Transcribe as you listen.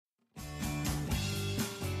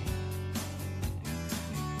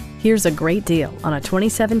Here's a great deal on a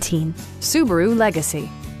 2017 Subaru Legacy.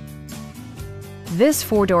 This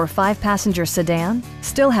four-door, five-passenger sedan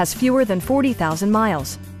still has fewer than 40,000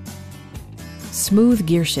 miles. Smooth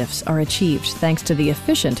gear shifts are achieved thanks to the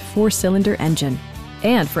efficient four-cylinder engine.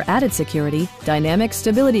 And for added security, dynamic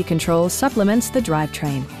stability control supplements the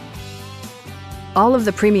drivetrain. All of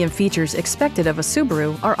the premium features expected of a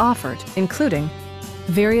Subaru are offered, including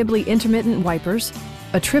variably intermittent wipers,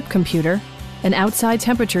 a trip computer, an outside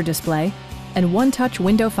temperature display, and one-touch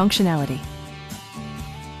window functionality.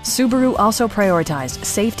 Subaru also prioritized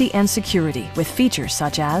safety and security with features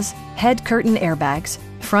such as head curtain airbags,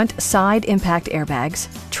 front side impact airbags,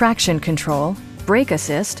 traction control, brake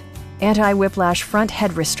assist, anti-whiplash front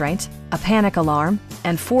head restraints, a panic alarm,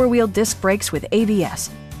 and four-wheel disc brakes with ABS.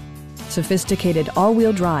 Sophisticated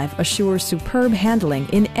all-wheel drive assures superb handling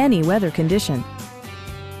in any weather condition.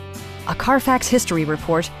 A Carfax history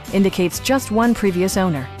report indicates just one previous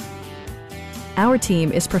owner. Our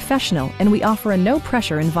team is professional and we offer a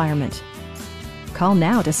no-pressure environment. Call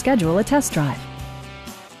now to schedule a test drive.